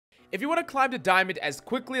If you want to climb to diamond as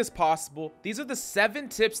quickly as possible, these are the 7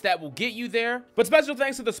 tips that will get you there. But special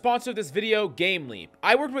thanks to the sponsor of this video, GameLeap.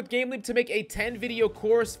 I worked with GameLeap to make a 10 video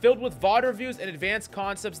course filled with VOD reviews and advanced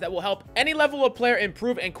concepts that will help any level of player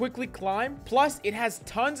improve and quickly climb. Plus, it has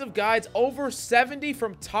tons of guides, over 70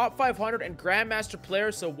 from top 500 and grandmaster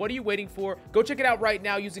players. So what are you waiting for? Go check it out right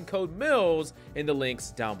now using code MILLS in the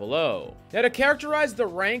links down below. Now, to characterize the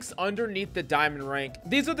ranks underneath the diamond rank,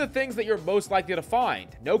 these are the things that you're most likely to find.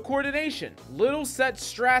 No coordination, little set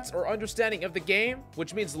strats or understanding of the game,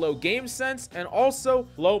 which means low game sense, and also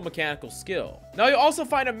low mechanical skill. Now, you'll also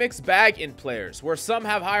find a mixed bag in players, where some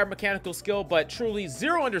have higher mechanical skill but truly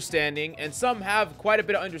zero understanding, and some have quite a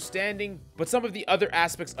bit of understanding, but some of the other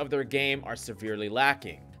aspects of their game are severely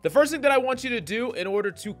lacking. The first thing that I want you to do in order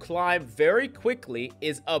to climb very quickly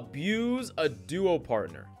is abuse a duo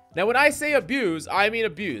partner. Now, when I say abuse, I mean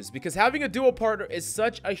abuse, because having a duo partner is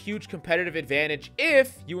such a huge competitive advantage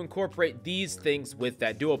if you incorporate these things with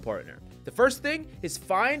that duo partner. The first thing is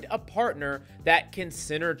find a partner that can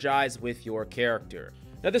synergize with your character.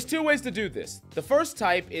 Now, there's 2 ways to do this. The first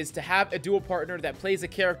type is to have a duo partner that plays a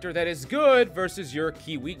character that is good versus your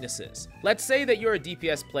key weaknesses. Let's say that you're a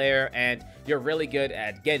DPS player and you're really good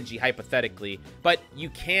at Genji, hypothetically, but you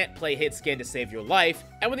can't play hit scan to save your life,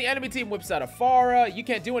 and when the enemy team whips out a Pharah, you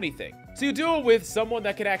can't do anything. So you duo with someone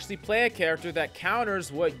that can actually play a character that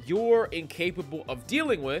counters what you're incapable of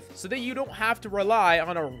dealing with, so that you don't have to rely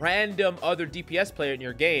on a random other DPS player in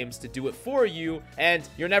your games to do it for you, and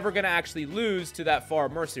you're never going to actually lose to that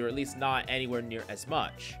Pharah Mercy, or at least not anywhere near as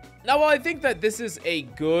much. Now, while I think that this is a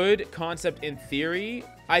good concept in theory,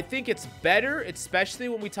 I think it's better, especially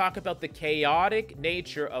when we talk about the chaotic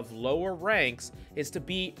nature of lower ranks, is to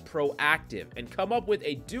be proactive and come up with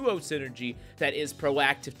a duo synergy that is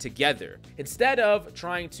proactive together. Instead of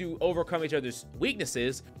trying to overcome each other's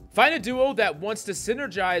weaknesses, find a duo that wants to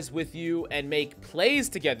synergize with you and make plays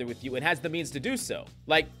together with you and has the means to do so.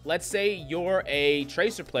 Like, let's say you're a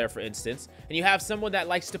Tracer player, for instance, and you have someone that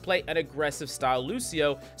likes to play an aggressive style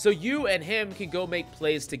Lucio, so you and him can go make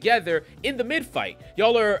plays together in the mid fight.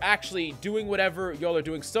 Y'all are actually doing whatever y'all are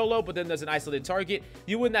doing solo, but then there's an isolated target.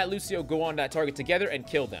 You and that Lucio go on that target together and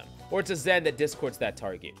kill them. Or it's a Zen that discords that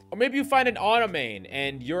target. Or maybe you find an Ana main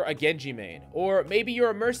and you're a Genji main. Or maybe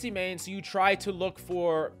you're a Mercy main, so you try to look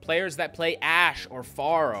for players that play Ashe or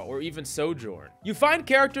Pharah or even Sojourn. You find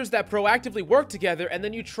characters that proactively work together, and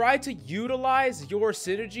then you try to utilize your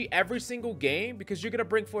synergy every single game, because you're going to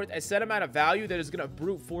bring forth a set amount of value that is going to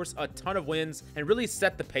brute force a ton of wins and really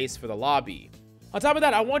set the pace for the lobby. On top of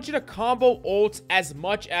that, I want you to combo ults as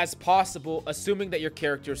much as possible, assuming that your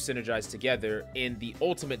characters synergize together in the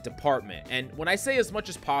ultimate department. And when I say as much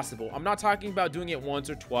as possible, I'm not talking about doing it once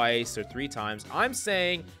or twice or 3 times. I'm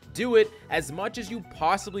saying do it as much as you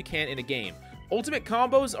possibly can in a game. Ultimate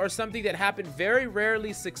combos are something that happen very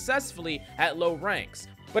rarely successfully at low ranks.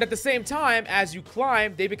 But at the same time, as you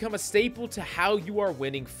climb, they become a staple to how you are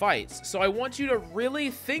winning fights. So I want you to really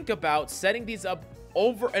think about setting these up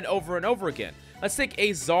over and over and over again. Let's take a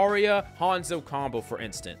Zarya Hanzo combo, for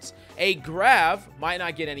instance. A Grav might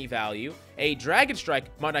not get any value. A Dragon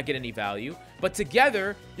Strike might not get any value. But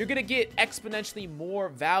together, you're going to get exponentially more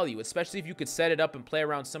value, especially if you could set it up and play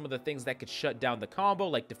around some of the things that could shut down the combo,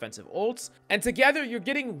 like defensive ults. And together, you're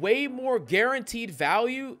getting way more guaranteed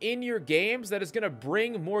value in your games that is going to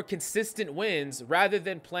bring more consistent wins, rather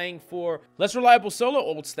than playing for less reliable solo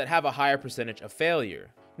ults that have a higher percentage of failure.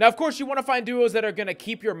 Now, of course, you want to find duos that are going to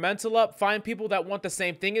keep your mental up. Find people that want the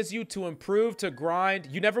same thing as you, to improve, to grind.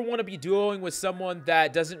 You never want to be duoing with someone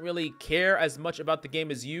that doesn't really care as much about the game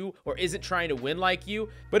as you, or isn't trying to win like you.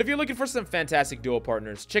 But if you're looking for some fantastic duo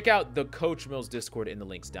partners, check out the Coach Mills Discord in the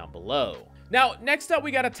links down below. Now, next up, we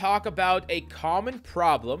got to talk about a common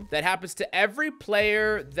problem that happens to every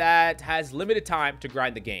player that has limited time to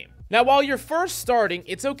grind the game. Now, while you're first starting,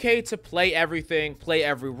 it's okay to play everything, play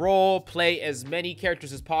every role, play as many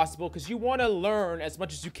characters as possible, because you want to learn as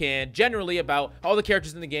much as you can generally about all the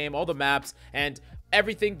characters in the game, all the maps, and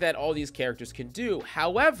everything that all these characters can do.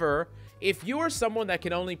 However, if you are someone that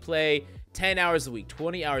can only play 10 hours a week,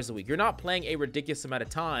 20 hours a week, you're not playing a ridiculous amount of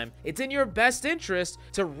time, it's in your best interest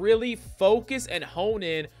to really focus and hone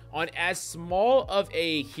in on as small of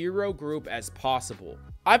a hero group as possible.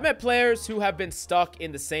 I've met players who have been stuck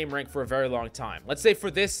in the same rank for a very long time. Let's say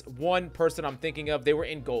for this one person I'm thinking of, they were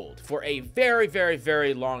in gold for a very, very,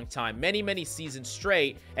 very long time, many seasons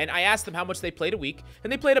straight. And I asked them how much they played a week,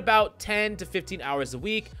 and they played about 10 to 15 hours a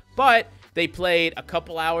week, but they played a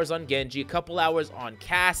couple hours on Genji, a couple hours on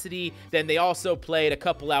Cassidy, then they also played a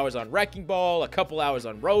couple hours on Wrecking Ball, a couple hours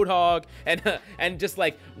on Roadhog, and just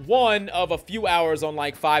like one of a few hours on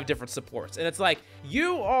like 5 different supports. And it's like,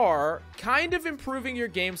 you are kind of improving your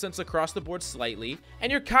game sense across the board slightly,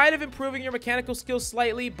 and you're kind of improving your mechanical skills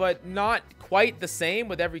slightly, but not quite the same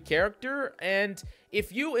with every character. And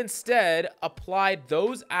if you instead applied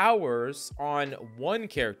those hours on one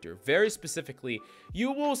character very specifically,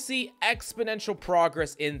 you will see exponential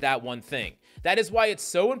progress in that one thing. That is why it's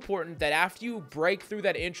so important that after you break through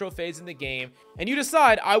that intro phase in the game and you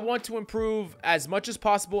decide, I want to improve as much as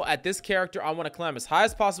possible at this character, I want to climb as high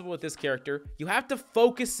as possible with this character, you have to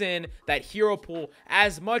focus in that hero pool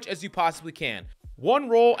as much as you possibly can. One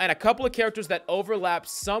role and a couple of characters that overlap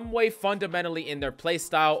some way fundamentally in their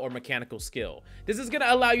playstyle or mechanical skill. This is going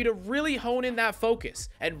to allow you to really hone in that focus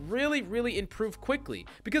and really improve quickly,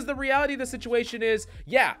 because the reality of the situation is,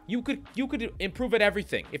 yeah, you could improve at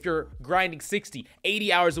everything if you're grinding 60,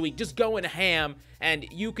 80 hours a week, just going ham, and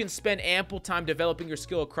you can spend ample time developing your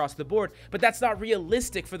skill across the board, but that's not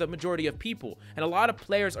realistic for the majority of people. And a lot of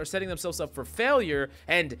players are setting themselves up for failure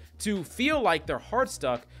and to feel like they're hard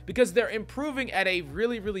stuck because they're improving at a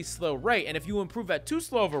really slow rate. And if you improve at too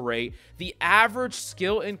slow of a rate, the average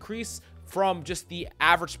skill increase from just the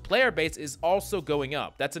average player base is also going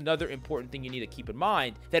up. That's another important thing you need to keep in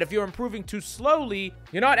mind, that if you're improving too slowly,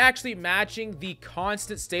 you're not actually matching the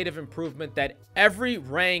constant state of improvement that every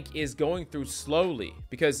rank is going through slowly.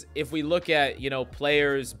 Because if we look at,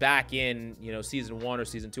 players back in, season 1 or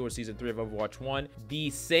season 2 or season 3 of Overwatch 1, the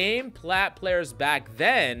same plat players back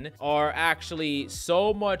then are actually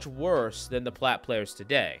so much worse than the plat players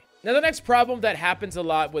today. Now, the next problem that happens a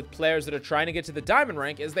lot with players that are trying to get to the diamond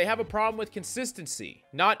rank is they have a problem with consistency.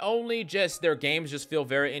 Not only just their games just feel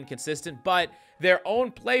very inconsistent, but their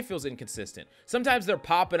own play feels inconsistent. Sometimes they're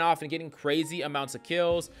popping off and getting crazy amounts of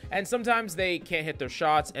kills, and sometimes they can't hit their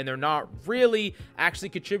shots and they're not really actually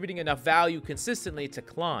contributing enough value consistently to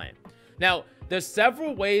climb. Now, there's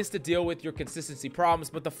several ways to deal with your consistency problems,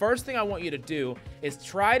 but the first thing I want you to do is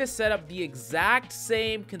try to set up the exact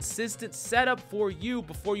same consistent setup for you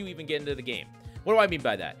before you even get into the game. What do I mean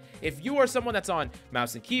by that? If you are someone that's on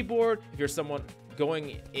mouse and keyboard, if you're someone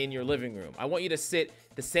going in your living room, I want you to sit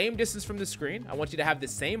the same distance from the screen. I want you to have the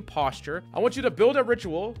same posture. I want you to build a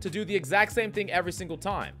ritual to do the exact same thing every single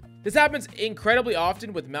time. This happens incredibly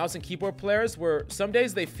often with mouse and keyboard players, where some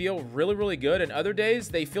days they feel really good and other days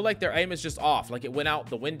they feel like their aim is just off, like it went out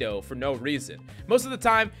the window for no reason. Most of the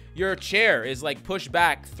time, your chair is like pushed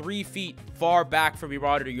back 3 feet far back from your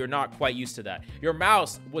monitor. You're not quite used to that. Your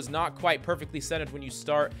mouse was not quite perfectly centered when you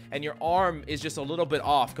start, and your arm is just a little bit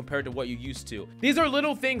off compared to what you used to. These are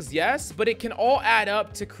little things, yes, but it can all add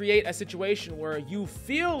up to create a situation where you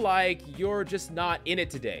feel like you're just not in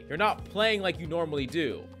it today. You're not playing like you normally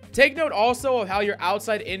do. Take note also of how your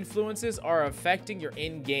outside influences are affecting your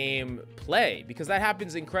in-game play, because that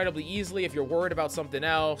happens incredibly easily if you're worried about something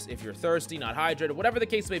else, if you're thirsty, not hydrated, whatever the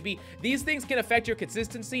case may be. These things can affect your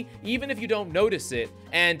consistency even if you don't notice it,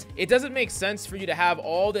 and it doesn't make sense for you to have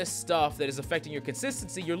all this stuff that is affecting your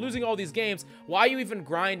consistency. You're losing all these games. Why are you even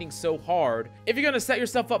grinding so hard if you're going to set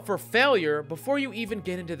yourself up for failure before you even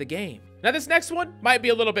get into the game? Now, this next one might be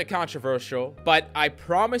a little bit controversial, but I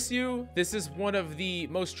promise you, this is one of the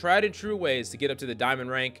most tried and true ways to get up to the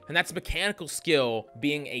diamond rank, and that's mechanical skill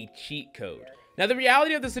being a cheat code. Now, the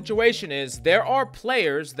reality of the situation is there are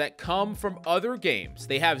players that come from other games.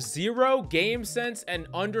 They have zero game sense and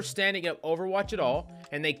understanding of Overwatch at all,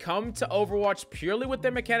 and they come to Overwatch purely with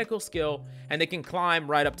their mechanical skill, and they can climb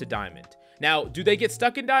right up to diamond. Now, do they get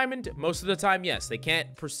stuck in diamond? Most of the time, yes. They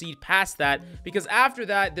can't proceed past that, because after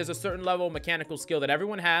that, there's a certain level of mechanical skill that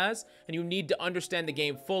everyone has, and you need to understand the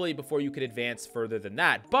game fully before you can advance further than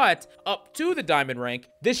that. But up to the diamond rank,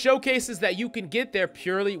 this showcases that you can get there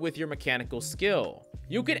purely with your mechanical skill.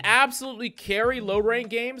 You can absolutely carry low rank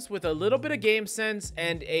games with a little bit of game sense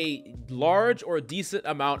and a large or decent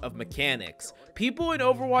amount of mechanics. People in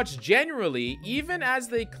Overwatch generally, even as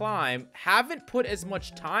they climb, haven't put as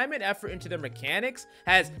much time and effort into their mechanics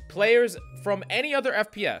as players from any other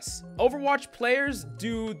FPS. Overwatch players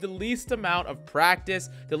do the least amount of practice,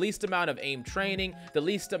 the least amount of aim training, the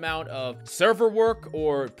least amount of server work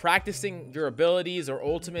or practicing your abilities or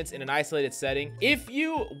ultimates in an isolated setting. If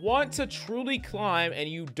you want to truly climb and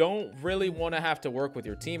you don't really want to have to work with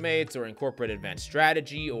your teammates or incorporate advanced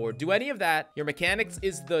strategy or do any of that, your mechanics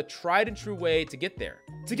is the tried and true way to get there.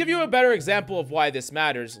 To give you a better example of why this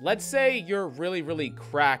matters, let's say you're really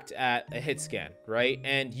cracked at a hit scan, right?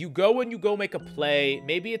 And you go make a play.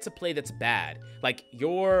 Maybe it's a play that's bad. Like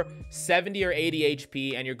you're 70 or 80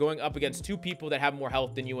 HP and you're going up against two people that have more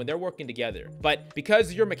health than you and they're working together. But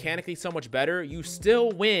because you're mechanically so much better, you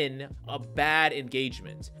still win a bad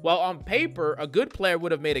engagement. Well, on paper, a good player player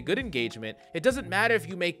would have made a good engagement, it doesn't matter if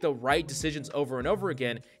you make the right decisions over and over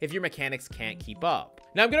again if your mechanics can't keep up.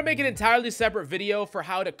 Now, I'm going to make an entirely separate video for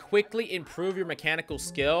how to quickly improve your mechanical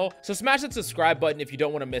skill, so smash that subscribe button if you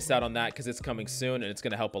don't want to miss out on that, because it's coming soon and it's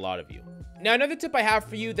going to help a lot of you. Now, another tip I have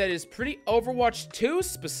for you that is pretty Overwatch 2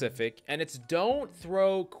 specific, and it's don't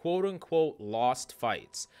throw quote-unquote lost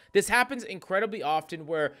fights. This happens incredibly often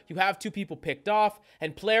where you have two people picked off,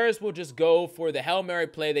 and players will just go for the Hail Mary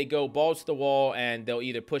play. They go balls to the wall, and they'll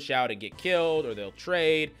either push out and get killed, or they'll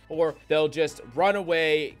trade, or they'll just run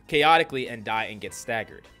away chaotically and die and get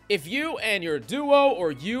staggered. If you and your duo,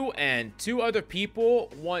 or you and two other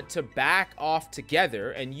people, want to back off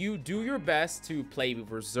together and you do your best to play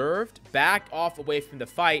reserved, back off away from the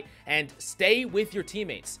fight, and stay with your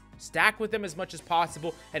teammates, stack with them as much as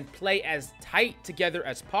possible, and play as tight together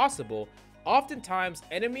as possible, oftentimes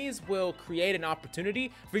enemies will create an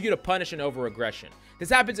opportunity for you to punish an over-aggression. This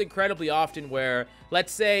happens incredibly often where,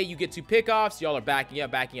 let's say you get two pickoffs, y'all are backing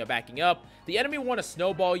up. The enemy want to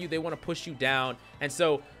snowball you, they want to push you down, and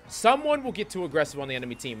so someone will get too aggressive on the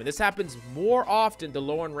enemy team. And this happens more often the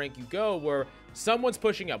lower in rank you go, where someone's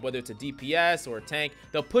pushing up, whether it's a DPS or a tank,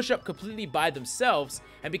 they'll push up completely by themselves,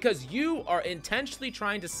 and because you are intentionally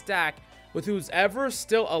trying to stack with who's ever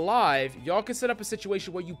still alive, y'all can set up a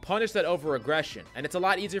situation where you punish that over aggression, and it's a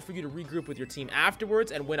lot easier for you to regroup with your team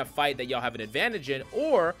afterwards and win a fight that y'all have an advantage in,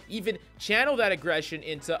 or even channel that aggression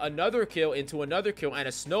into another kill, and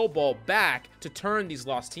a snowball back to turn these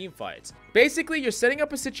lost team fights. Basically, you're setting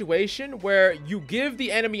up a situation where you give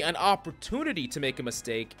the enemy an opportunity to make a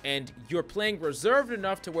mistake, and you're playing reserved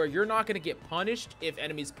enough to where you're not going to get punished if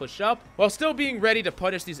enemies push up, while still being ready to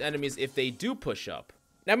punish these enemies if they do push up.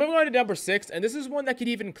 Now, moving on to number 6, and this is one that could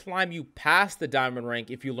even climb you past the diamond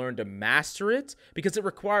rank if you learn to master it, because it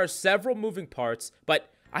requires several moving parts, but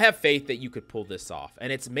I have faith that you could pull this off, and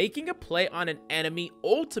it's making a play on an enemy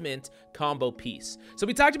ultimate combo piece. So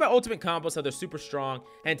we talked about ultimate combos, how they're super strong,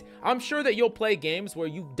 and I'm sure that you'll play games where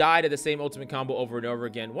you die to the same ultimate combo over and over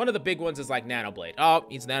again. One of the big ones is like Nanoblade. Oh,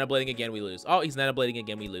 he's nanoblading again, we lose. Oh, he's nanoblading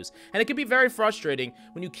again, we lose. And it can be very frustrating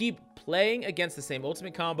when you keep playing against the same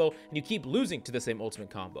ultimate combo and you keep losing to the same ultimate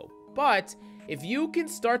combo. But if you can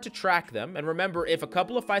start to track them, and remember, if a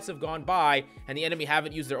couple of fights have gone by and the enemy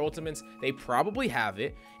haven't used their ultimates, they probably have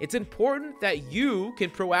it. It's important that you can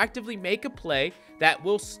proactively make a play that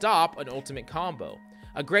will stop an ultimate combo.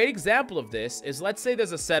 A great example of this is, let's say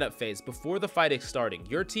there's a setup phase before the fight is starting.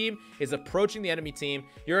 Your team is approaching the enemy team.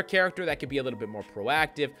 You're a character that could be a little bit more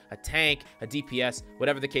proactive, a tank, a DPS,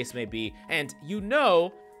 whatever the case may be, and you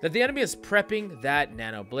know that the enemy is prepping that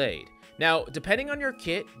nano blade. Now, depending on your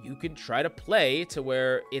kit, you can try to play to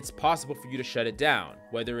where it's possible for you to shut it down,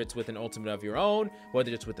 whether it's with an ultimate of your own,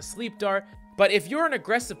 whether it's with a sleep dart. But if you're an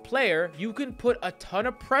aggressive player, you can put a ton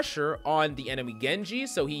of pressure on the enemy Genji,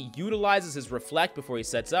 so he utilizes his reflect before he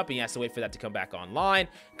sets up, and he has to wait for that to come back online.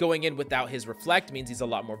 Going in without his reflect means he's a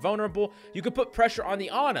lot more vulnerable. You could put pressure on the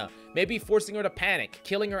Ana, maybe forcing her to panic,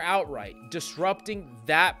 killing her outright, disrupting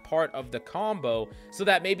that part of the combo so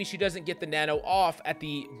that maybe she doesn't get the nano off at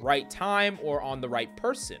the right time or on the right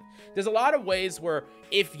person. There's a lot of ways where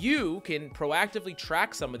if you can proactively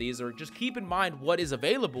track some of these, or just keep in mind what is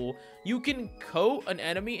available, you can coat an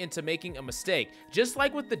enemy into making a mistake. Just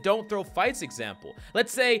like with the don't throw fights example.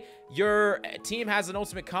 Let's say your team has an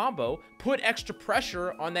ultimate combo, put extra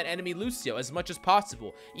pressure on that enemy Lucio as much as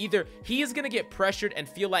possible. Either he is going to get pressured and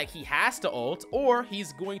feel like he has to ult, or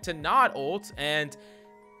he's going to not ult and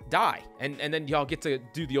die, and then y'all get to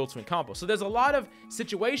do the ultimate combo. So there's a lot of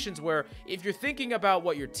situations where if you're thinking about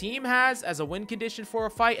what your team has as a win condition for a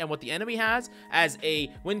fight and what the enemy has as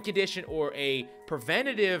a win condition or a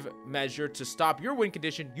preventative measure to stop your win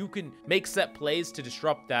condition, you can make set plays to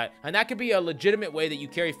disrupt that, and that could be a legitimate way that you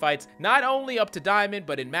carry fights not only up to diamond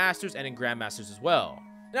but in masters and in grandmasters as well.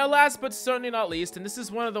 Now, last but certainly not least, and this is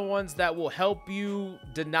one of the ones that will help you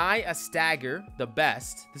deny a stagger the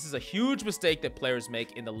best. This is a huge mistake that players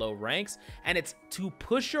make in the low ranks, and it's to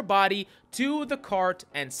push your body to the cart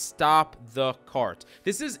and stop the cart.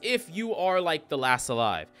 This is if you are like the last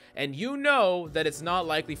alive, and you know that it's not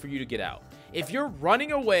likely for you to get out. If you're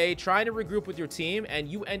running away, trying to regroup with your team, and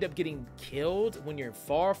you end up getting killed when you're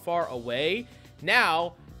far, far away,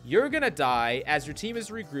 now you're gonna die as your team is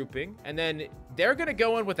regrouping, and then they're gonna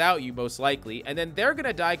go in without you most likely, and then they're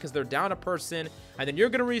gonna die because they're down a person, and then you're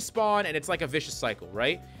gonna respawn, and it's like a vicious cycle,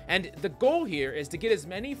 right? And the goal here is to get as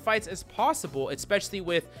many fights as possible, especially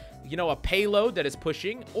with, you know, a payload that is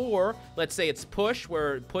pushing, or let's say it's push,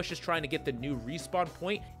 where push is trying to get the new respawn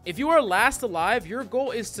point. If you are last alive, your goal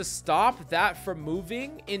is to stop that from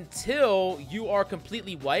moving until you are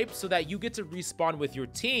completely wiped, so that you get to respawn with your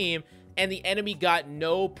team and the enemy got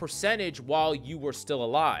no percentage while you were still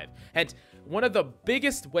alive. And one of the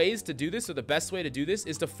biggest ways to do this, or the best way to do this,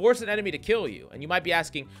 is to force an enemy to kill you. And you might be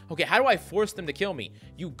asking, okay, how do I force them to kill me?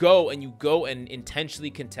 You go and intentionally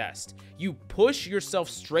contest. You push yourself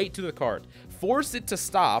straight to the card. Force it to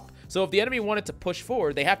stop. So if the enemy wanted to push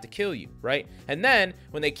forward, they have to kill you, right? And then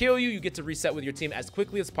when they kill you, you get to reset with your team as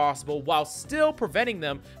quickly as possible while still preventing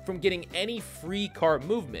them from getting any free card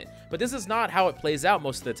movement. But this is not how it plays out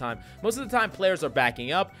most of the time. Most of the time, players are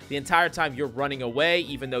backing up. The entire time you're running away,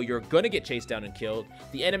 even though you're going to get chased down and killed.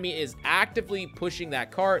 The enemy is actively pushing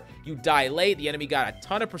that cart. You die late. The enemy got a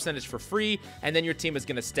ton of percentage for free, and then your team is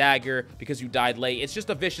going to stagger because you died late. It's just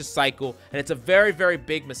a vicious cycle, and it's a very, very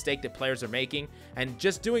big mistake that players are making. And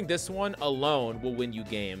just doing this one alone will win you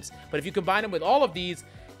games. But if you combine them with all of these,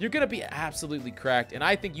 you're going to be absolutely cracked, and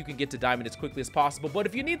I think you can get to Diamond as quickly as possible. But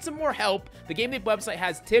if you need some more help, the Game Leap website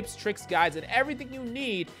has tips, tricks, guides, and everything you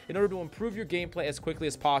need in order to improve your gameplay as quickly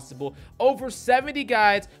as possible. Over 70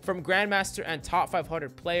 guides from Grandmaster and top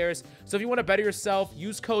 500 players. So if you want to better yourself,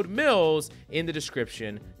 use code MILLS in the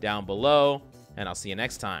description down below, and I'll see you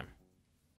next time.